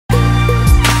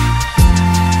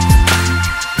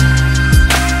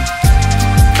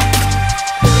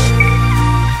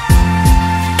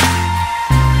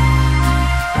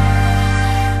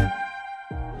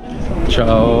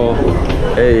Ciao.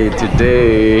 Hey,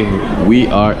 today we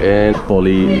are in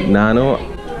Polignano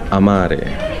a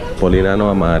Mare.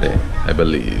 Polignano a Mare, I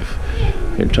believe.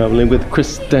 You're traveling with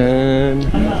Kristen.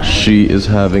 She is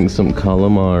having some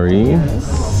calamari.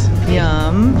 Yes.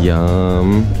 Yum.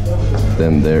 Yum.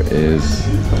 Then there is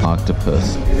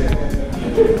octopus.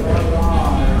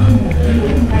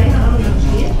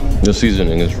 The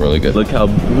seasoning is really good. Look how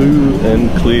blue and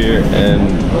clear and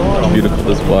beautiful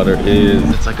this water is.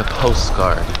 It's like a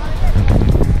postcard.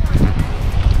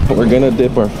 We're gonna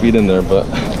dip our feet in there, but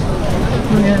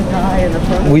We're gonna die in the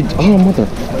process. oh mother,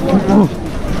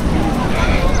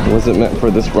 it wasn't meant for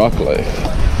this rock life.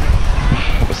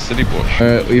 I'm a city boy. All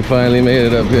right, we finally made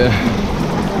it up here.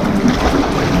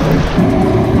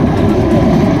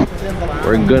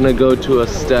 We're gonna go to a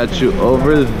statue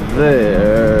over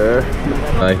there.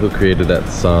 Guy who created that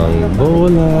song.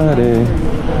 Volare.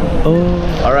 Oh.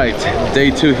 All right, day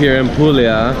 2 here in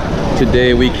Puglia.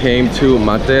 Today we came to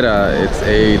Matera. It's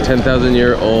a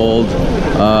 10,000-year-old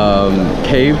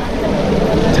cave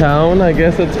town, I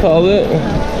guess it's called it.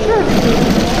 Sure.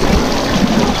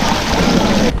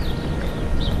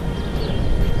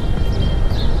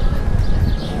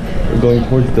 We're going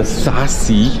towards the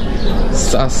Sassi,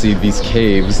 these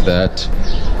caves that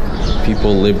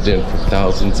people lived in for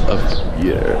thousands of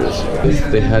years.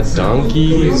 They had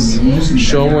donkeys.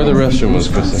 Show them where the restroom was,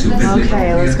 Kristen.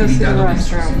 Okay, let's go see the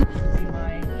restroom.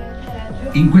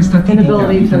 In questa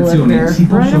Inability to live here.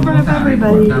 Right in front of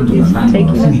everybody. He's taking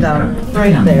us down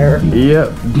right there.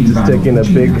 Yep, just taking a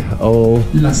big old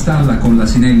la stalla con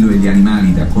l'asinello e gli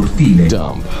animali da cortile.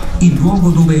 dump. Il luogo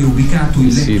dove è ubicato il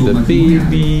See letto the matrimoniale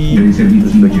baby, per i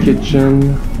servizi the igienici.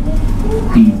 kitchen.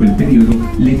 In quel periodo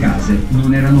le case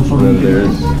non erano And then fornite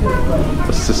there's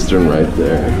a cistern right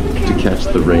there to catch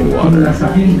the rainwater. la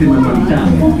sapiente manualità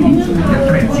nell'utilizzo degli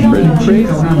attrezzi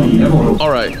circa un anno di lavoro.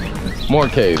 All right, more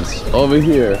caves over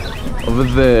here, over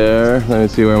there. Let me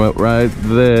see where I'm at. Right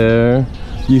there,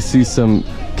 you see some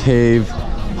cave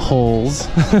holes,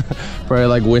 probably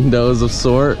like windows of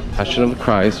sort. Passion of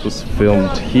Christ was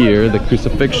filmed here, the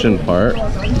crucifixion part.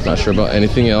 Not sure about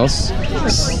anything else.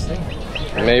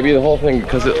 Maybe the whole thing,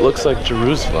 because it looks like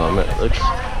Jerusalem. It looks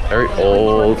very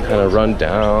old, kind of run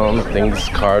down, things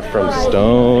carved from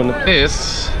stone.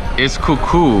 This is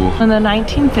cuckoo. In the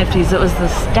 1950s, it was the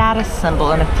status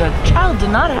symbol, and if the child did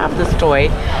not have this toy,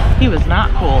 he was not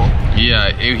cool.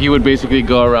 Yeah, he would basically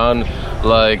go around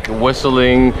like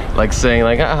whistling, like saying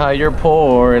like, "Aha, you're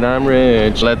poor and I'm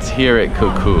rich. Let's hear it,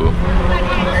 cuckoo."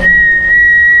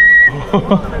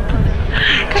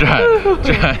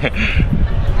 Try.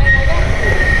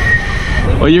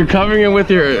 Well, you're covering it with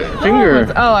your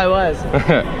finger. Oh, I was.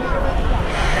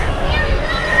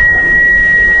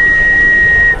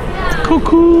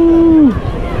 Cuckoo!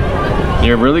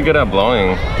 You're really good at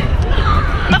blowing.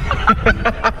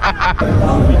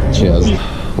 Cheers.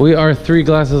 We are 3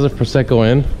 glasses of Prosecco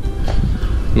in.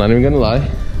 Not even gonna lie.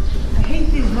 I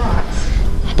hate these rocks.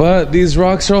 But these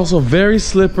rocks are also very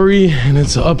slippery and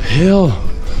it's uphill.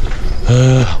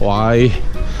 Why?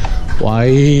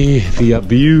 Why the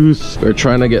abuse? We're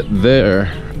trying to get there.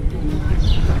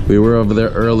 We were over there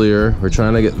earlier. We're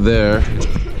trying to get there.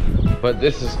 But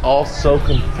this is all so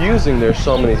confusing. There's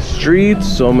so many streets,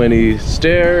 so many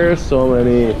stairs, so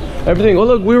many everything. Oh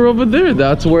look, we were over there.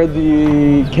 That's where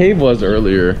the cave was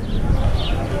earlier.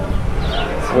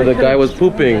 Where the guy was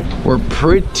pooping. We're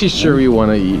pretty sure we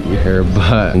want to eat here,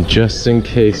 but just in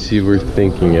case you were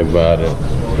thinking about it,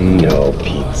 no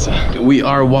pizza. We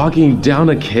are walking down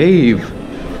a cave.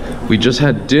 We just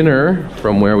had dinner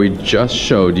from where we just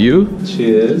showed you.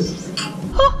 Cheers.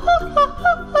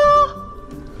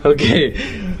 Okay,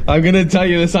 I'm gonna tell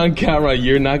you this on camera.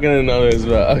 You're not gonna know this,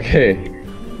 but okay.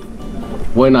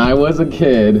 When I was a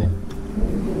kid,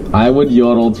 I would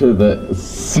yodel to the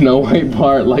Snow White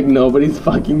part like nobody's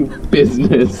fucking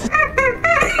business.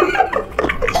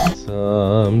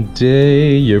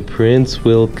 Someday your prince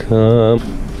will come.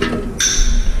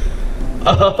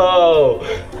 Oh!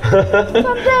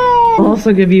 I'll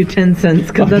also give you 10 cents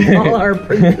because that's all our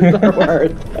princes are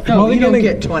worth. No, you don't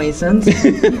get 20 cents.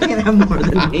 You can't have more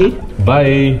than me.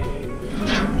 Bye.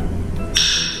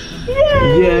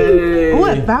 Yay! Oh,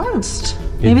 it bounced.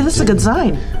 Maybe this is a good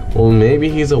sign. Well, maybe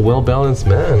he's a well-balanced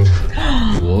man.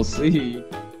 We'll see.